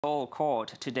Seoul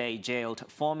court today jailed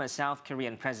former South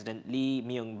Korean President Lee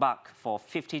Myung-bak for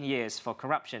 15 years for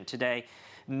corruption today,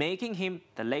 making him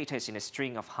the latest in a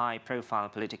string of high-profile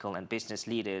political and business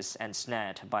leaders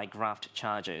ensnared by graft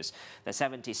charges. The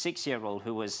 76-year-old,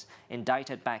 who was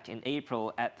indicted back in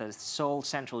April at the Seoul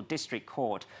Central District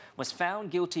Court, was found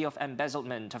guilty of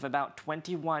embezzlement of about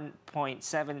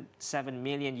 $21.77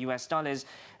 million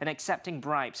and accepting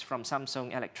bribes from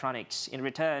Samsung Electronics in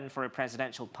return for a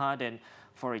presidential pardon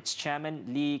for its chairman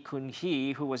Lee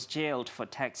Kun-hee, who was jailed for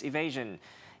tax evasion.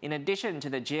 In addition to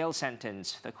the jail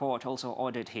sentence, the court also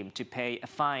ordered him to pay a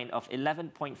fine of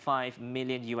 $11.5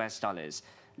 million.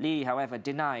 Lee, however,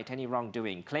 denied any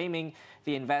wrongdoing, claiming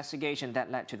the investigation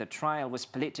that led to the trial was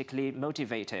politically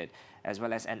motivated, as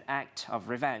well as an act of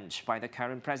revenge by the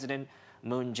current president,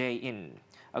 Moon Jae-in.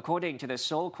 According to the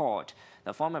Seoul court,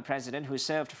 the former president, who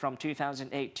served from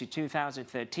 2008 to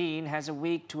 2013, has a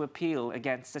week to appeal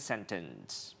against the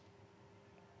sentence.